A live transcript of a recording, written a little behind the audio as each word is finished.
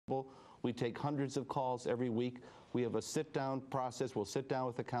accessible. We take hundreds of calls every week. We have a sit-down process. We'll sit down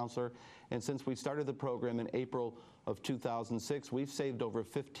with the counselor. And since we started the program in April of 2006, we've saved over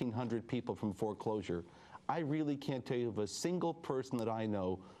 1,500 people from foreclosure. I really can't tell you of a single person that I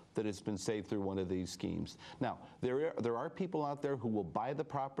know that has been saved through one of these schemes. Now, there are people out there who will buy the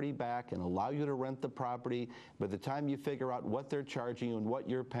property back and allow you to rent the property. By the time you figure out what they're charging you and what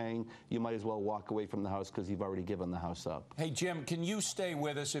you're paying, you might as well walk away from the house because you've already given the house up. Hey, Jim, can you stay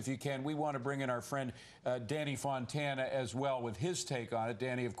with us if you can? We want to bring in our friend Danny Fontana as well with his take on it.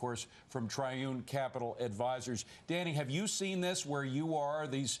 Danny, of course, from Triune Capital Advisors. Danny, have you seen this where you are,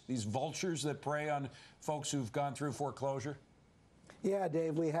 these vultures that prey on folks who've gone through foreclosure? Yeah,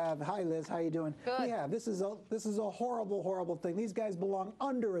 Dave, we have. Hi, Liz. How you doing? Good. We have. This is a horrible, horrible thing. These guys belong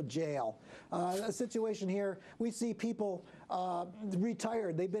under a jail. A situation here, we see people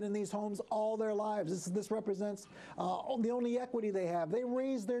retired. They've been in these homes all their lives. This represents the only equity they have. They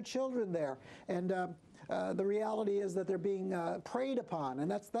raise their children there. And the reality is that they're being preyed upon, and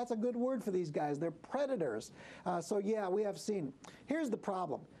that's a good word for these guys. They're predators. So, yeah, we have seen. Here's the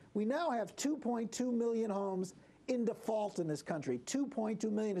problem. We now have 2.2 million homes in default in this country.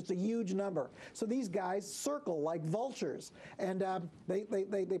 2.2 million, it's a huge number. So these guys circle like vultures, and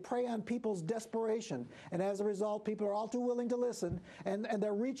they prey on people's desperation. And as a result, people are all too willing to listen, and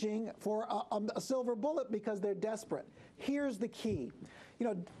they're reaching for a silver bullet because they're desperate. Here's the key. You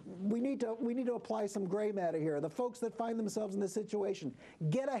know, we need to apply some gray matter here. The folks that find themselves in this situation,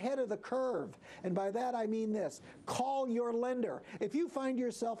 get ahead of the curve. And by that I mean this: call your lender. If you find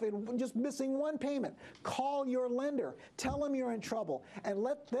yourself in just missing one payment, call your lender. Tell them you're in trouble and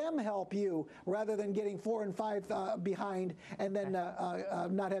let them help you rather than getting 4 and 5 behind and then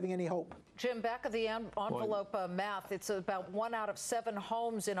not having any hope. Jim, back of the envelope math, it's about 1 out of 7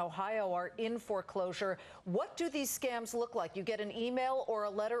 homes in Ohio are in foreclosure. What do these scams look like? You get an email or a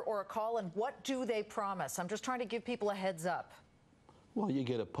letter or a call, and what do they promise? I'm just trying to give people a heads up. Well, you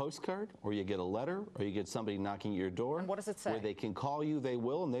get a postcard, or you get a letter, or you get somebody knocking at your door. And what does it say? Where they can call you, they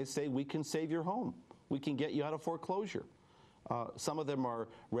will, and they say, we can save your home. We can get you out of foreclosure. Some of them are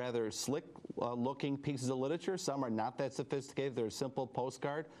rather slick-looking pieces of literature. Some are not that sophisticated. They're a simple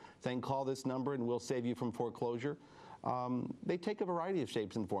postcard saying, call this number and we'll save you from foreclosure. They take a variety of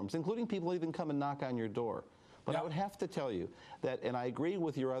shapes and forms, including people even come and knock on your door. But I would have to tell you that, and I agree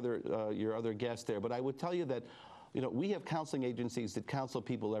with your other guest there, but I would tell you that, you know, we have counseling agencies that counsel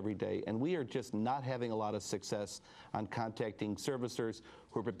people every day, and we are just not having a lot of success on contacting servicers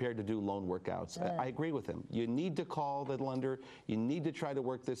who are prepared to do loan workouts. I agree with him. You need to call the lender. You need to try to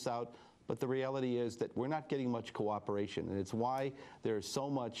work this out. But the reality is that we're not getting much cooperation, and it's why there's so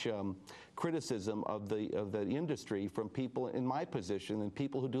much criticism of the industry from people in my position and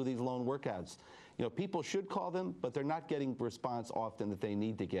people who do these loan workouts. You know, people should call them, but they're not getting response often that they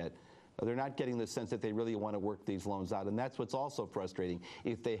need to get. They're not getting the sense that they really want to work these loans out, and that's what's also frustrating.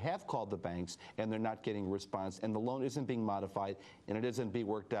 If they have called the banks and they're not getting a response, and the loan isn't being modified, and it isn't being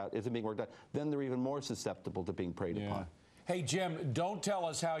worked out, then they're even more susceptible to being preyed upon. Hey, Jim, don't tell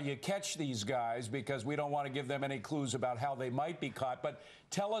us how you catch these guys, because we don't want to give them any clues about how they might be caught, but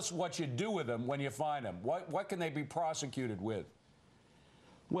tell us what you do with them when you find them. What can they be prosecuted with?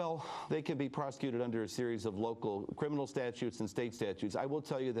 Well, they can be prosecuted under a series of local criminal statutes and state statutes. I will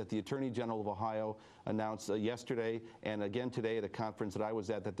tell you that the Attorney General of Ohio announced yesterday and again today at a conference that I was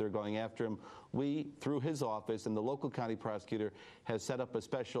at that they're going after him. We, through his office, and the local county prosecutor has set up a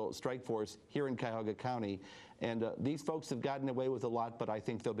special strike force here in Cuyahoga County. And these folks have gotten away with a lot, but I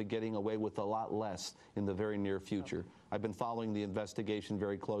think they'll be getting away with a lot less in the very near future. I've been following the investigation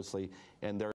very closely, and they're